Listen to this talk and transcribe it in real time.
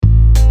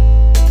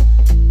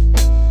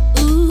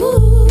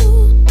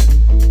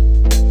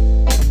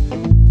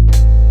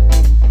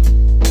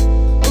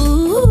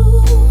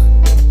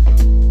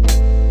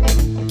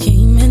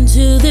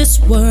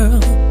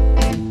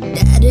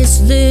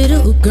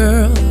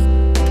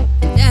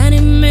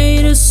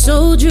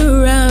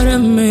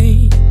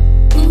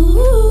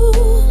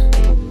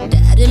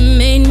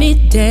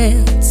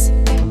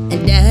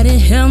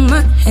held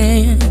my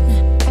hand,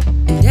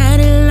 and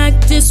daddy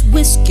liked this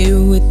whiskey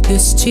with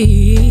this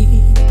tea.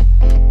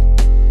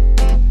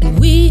 And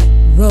we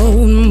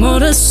rode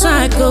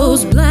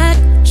motorcycles,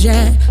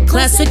 blackjack,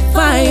 classic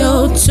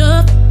fire,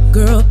 tough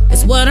girl,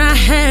 it's what I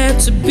had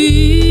to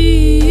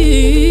be.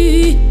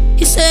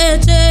 He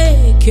said,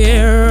 take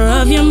care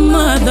of your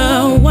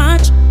mother,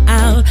 watch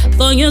out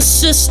for your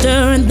sister,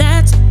 and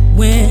that's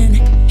when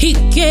he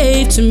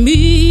gave to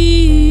me.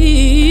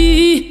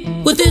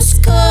 With his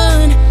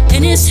gun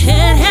and his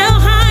head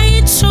held high,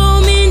 he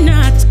told me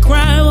not to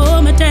cry. Oh,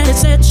 my daddy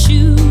said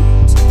shoot.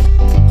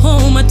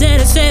 Oh, my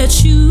daddy said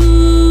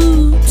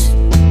shoot.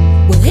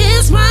 With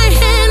his right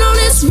hand on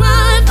his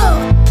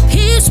rifle,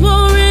 he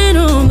swore it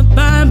on the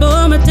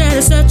Bible. My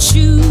daddy said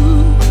shoot.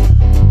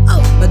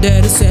 Oh, my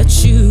daddy said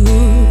shoot.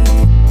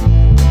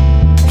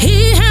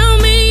 He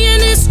held me in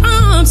his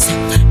arms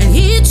and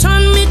he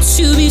taught me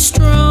to be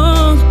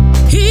strong.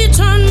 He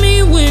taught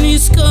me when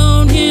he's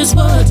gone, here's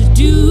what to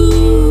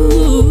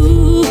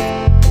do.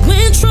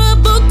 When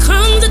trouble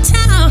comes to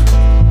town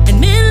and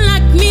men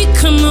like me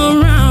come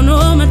around,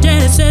 oh, my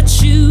daddy said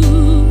shoot.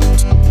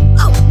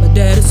 Oh, my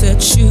daddy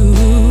said shoot.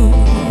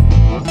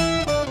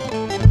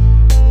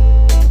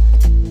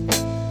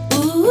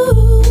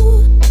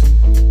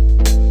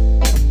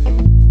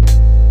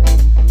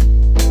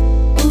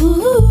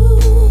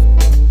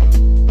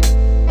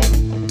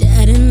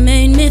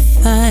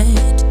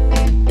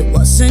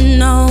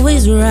 Wasn't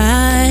always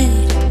right,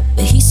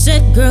 but he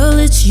said, girl,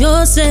 it's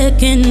your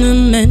Second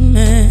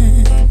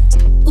Amendment.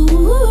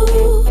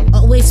 Ooh,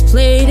 always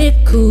played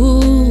it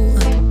cool,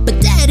 but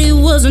daddy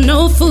wasn't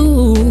no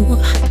fool.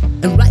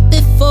 And right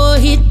before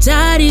he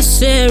died, he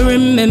said,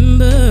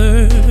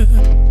 remember.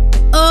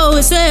 Oh,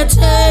 he said,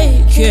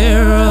 take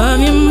care of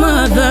your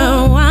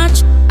mother,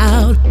 watch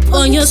out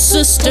for your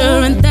sister.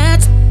 And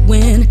that's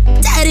when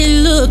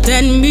daddy looked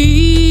at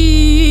me.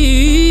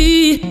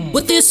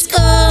 With this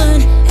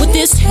gun, with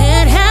his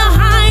head held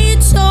high, he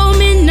told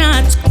me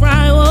not to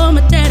cry. Oh,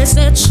 my daddy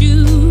said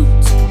shoot.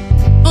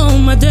 Oh,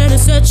 my daddy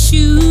said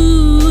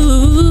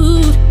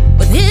shoot.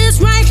 With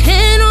his right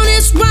hand on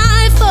his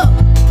rifle,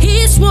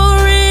 he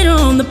swore it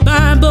on the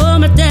Bible.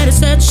 My daddy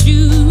said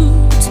shoot.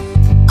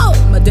 Oh,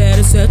 my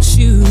daddy said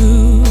shoot.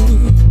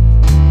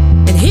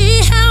 And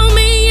he held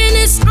me in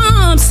his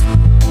arms.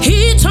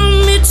 He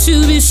told me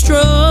to be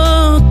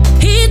strong.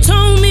 He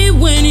told me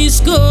when he's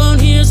gone,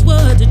 here's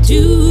what to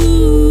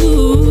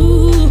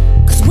do.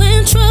 Cause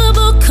when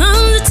trouble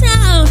comes to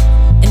town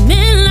and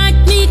men like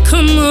me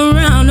come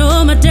around,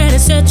 oh, my daddy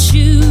said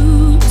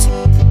shoot.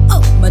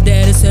 Oh, my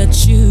daddy said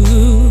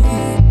shoot.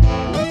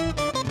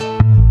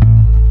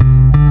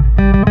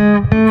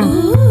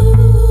 Ooh,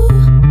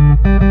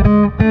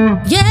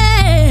 yeah.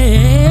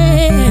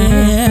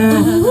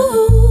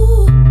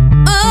 Ooh,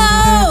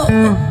 oh,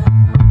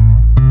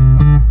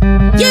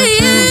 yeah,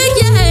 yeah,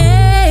 yeah.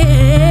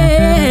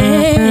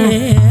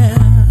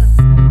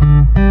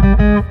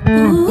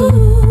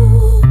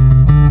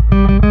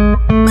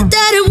 My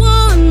daddy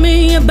warned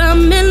me about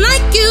men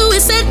like you. He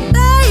said,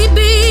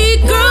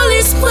 baby girl,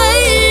 he's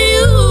playing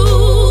you.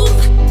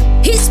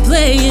 He's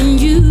playing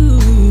you.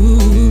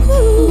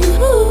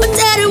 My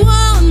daddy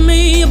warned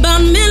me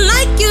about men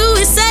like you.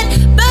 He said,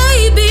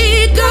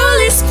 baby girl,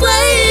 he's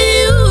playing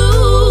you.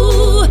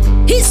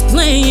 He's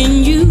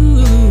playing you.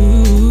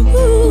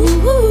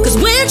 Cause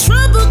when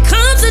trouble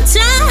comes to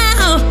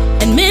town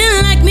and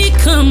men like me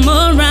come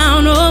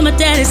around, oh, my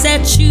daddy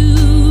said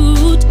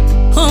shoot.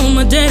 Oh,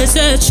 my daddy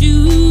said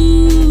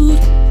shoot.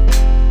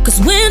 Cause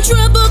when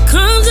trouble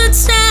comes to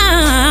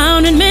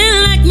town and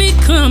men like me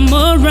come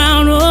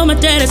around, oh, my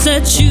daddy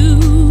said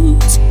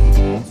shoot.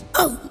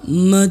 Oh,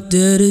 my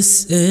daddy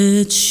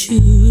said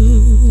shoot.